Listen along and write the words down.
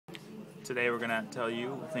Today we're going to tell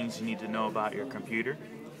you things you need to know about your computer.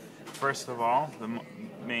 First of all, the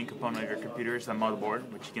main component of your computer is the motherboard,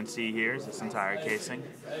 which you can see here is this entire casing.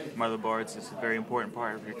 Motherboards is a very important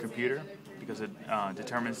part of your computer because it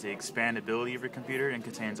determines the expandability of your computer and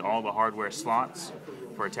contains all the hardware slots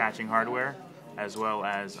for attaching hardware, as well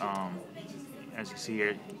as you see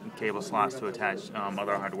here, cable slots to attach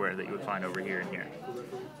other hardware that you would find over here and here.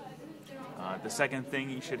 The second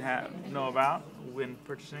thing you should know about when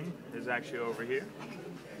purchasing is actually over here.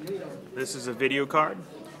 This is a video card.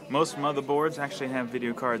 Most motherboards actually have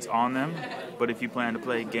video cards on them, but if you plan to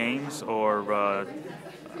play games or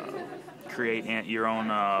create your own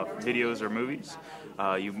videos or movies,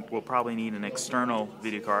 you will probably need an external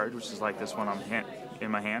video card, which is like this one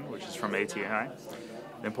in my hand, which is from ATI.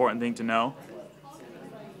 The important thing to know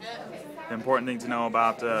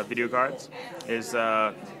about video cards is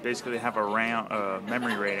basically they have a RAM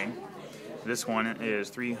memory rating. This one is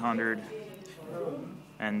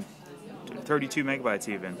 332 megabytes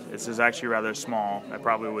even. This is actually rather small. That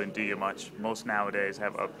probably wouldn't do you much. Most nowadays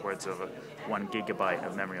have upwards of 1 gigabyte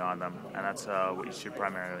of memory on them, and that's what you should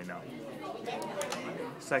primarily know.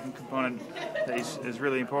 Second component that is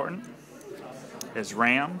really important is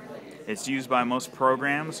RAM. It's used by most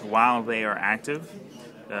programs while they are active.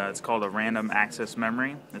 It's called a random access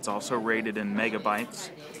memory. It's also rated in megabytes.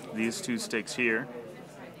 These two sticks here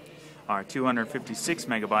are 256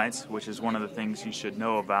 megabytes, which is one of the things you should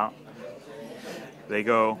know about. They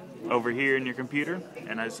go over here in your computer,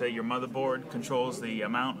 and I say your motherboard controls the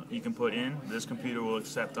amount you can put in. This computer will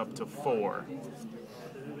accept up to 4.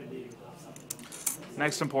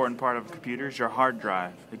 Next important part of a computer is your hard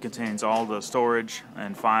drive. It contains all the storage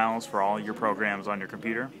and files for all your programs on your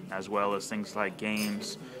computer, as well as things like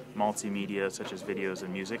games, multimedia such as videos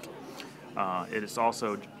and music. It is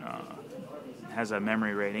also has a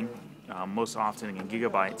memory rating, most often in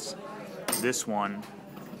gigabytes. This one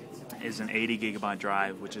is an 80 gigabyte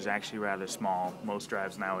drive, which is actually rather small. Most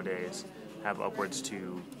drives nowadays have upwards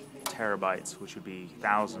to terabytes, which would be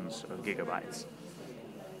thousands of gigabytes.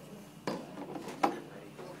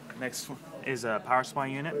 Next is a power supply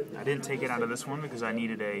unit. I didn't take it out of this one because I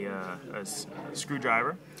needed a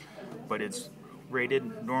screwdriver, but it's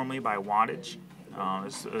rated normally by wattage.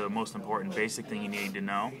 It's the most important basic thing you need to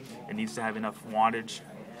know. It needs to have enough wattage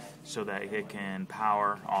so that it can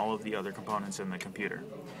power all of the other components in the computer.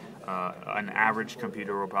 An average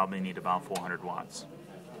computer will probably need about 400 watts.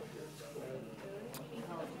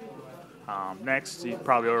 Next, you're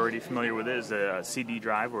probably already familiar with it, is a CD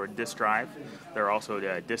drive or a disk drive. There are also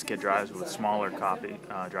diskette drives with smaller copy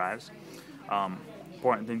drives.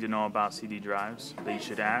 Important thing to know about CD drives that you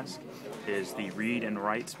should ask is the read and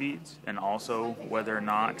write speeds, and also whether or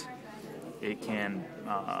not it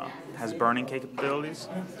has burning capabilities,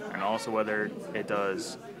 and also whether it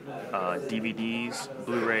does DVDs,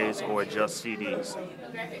 Blu-rays, or just CDs.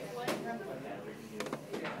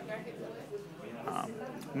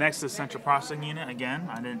 Next is central processing unit. Again,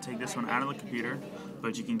 I didn't take this one out of the computer,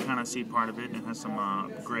 but you can kind of see part of it. It has some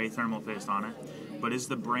gray thermal paste on it, but it's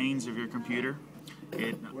the brains of your computer.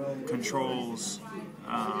 It controls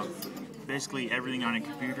basically everything on a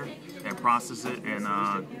computer. It processes it, and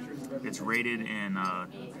it's rated in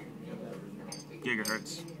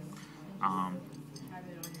gigahertz.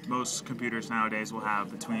 Most computers nowadays will have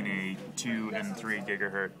between a 2 and 3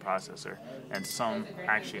 gigahertz processor, and some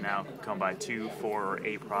actually now come by 2, 4, or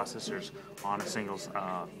 8 processors on a single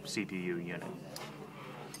CPU unit.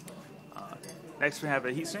 Next we have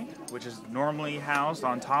a heatsink, which is normally housed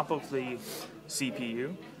on top of the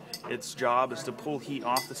CPU. Its job is to pull heat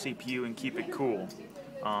off the CPU and keep it cool.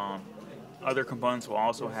 Other components will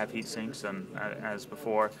also have heat sinks, and as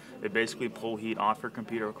before, they basically pull heat off your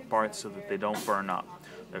computer parts so that they don't burn up.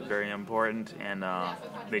 They're very important, and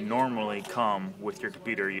they normally come with your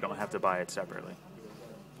computer. You don't have to buy it separately.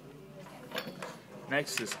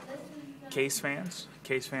 Next is case fans.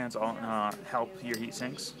 Case fans help your heat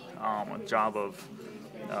sinks with the job of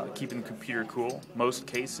keeping the computer cool. Most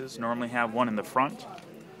cases normally have one in the front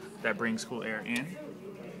that brings cool air in,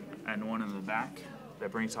 and one in the back that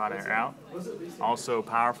brings hot air out. Also,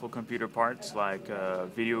 powerful computer parts like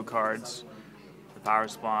video cards, the power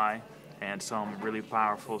supply, and some really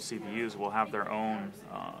powerful CPUs will have their own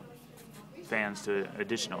fans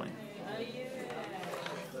additionally.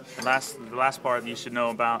 The last part you should know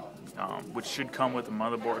about, which should come with a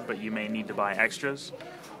motherboard, but you may need to buy extras,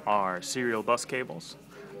 are serial bus cables.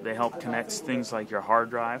 They help connect things like your hard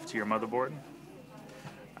drive to your motherboard.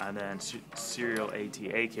 And then serial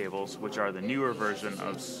ATA cables, which are the newer version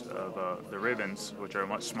of the ribbons, which are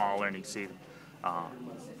much smaller and you can see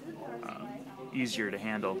easier to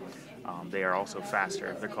handle. They are also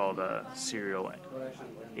faster. They're called serial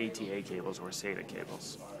ATA cables or SATA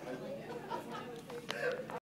cables.